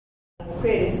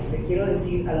mujeres, le quiero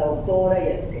decir a la doctora y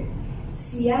a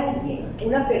si alguien,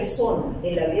 una persona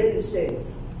en la vida de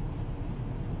ustedes,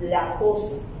 la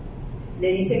acosa,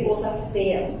 le dice cosas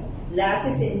feas, la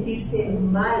hace sentirse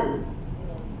mal,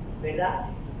 ¿verdad?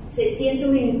 Se siente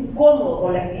un incómodo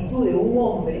con la actitud de un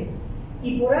hombre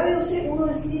y por algo uno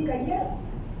decide callar,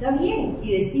 está bien,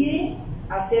 y decide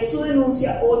hacer su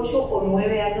denuncia 8 o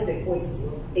 9 años después,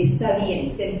 está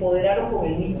bien, se empoderaron con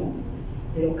el Me Too,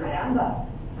 pero caramba,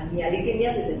 a mí alguien que me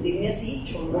hace sentirme así,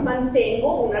 yo no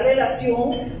mantengo una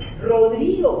relación.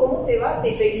 Rodrigo, ¿cómo te va?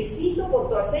 Te felicito por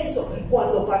tu ascenso.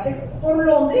 Cuando pases por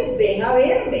Londres, ven a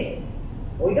verme.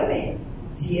 Óigame,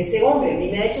 si ese hombre a mí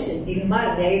me ha hecho sentir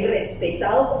mal, me ha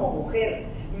irrespetado como mujer,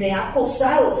 me ha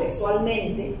acosado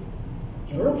sexualmente,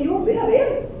 yo no lo quiero volver a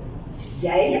ver.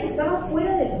 Ya ellas estaban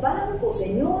fuera del banco,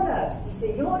 señoras y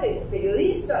señores,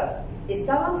 periodistas,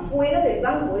 estaban fuera del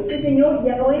banco. Este señor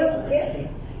ya no era su jefe.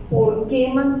 ¿Por qué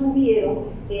mantuvieron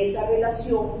esa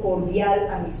relación cordial,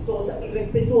 amistosa y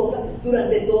respetuosa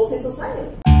durante todos esos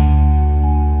años?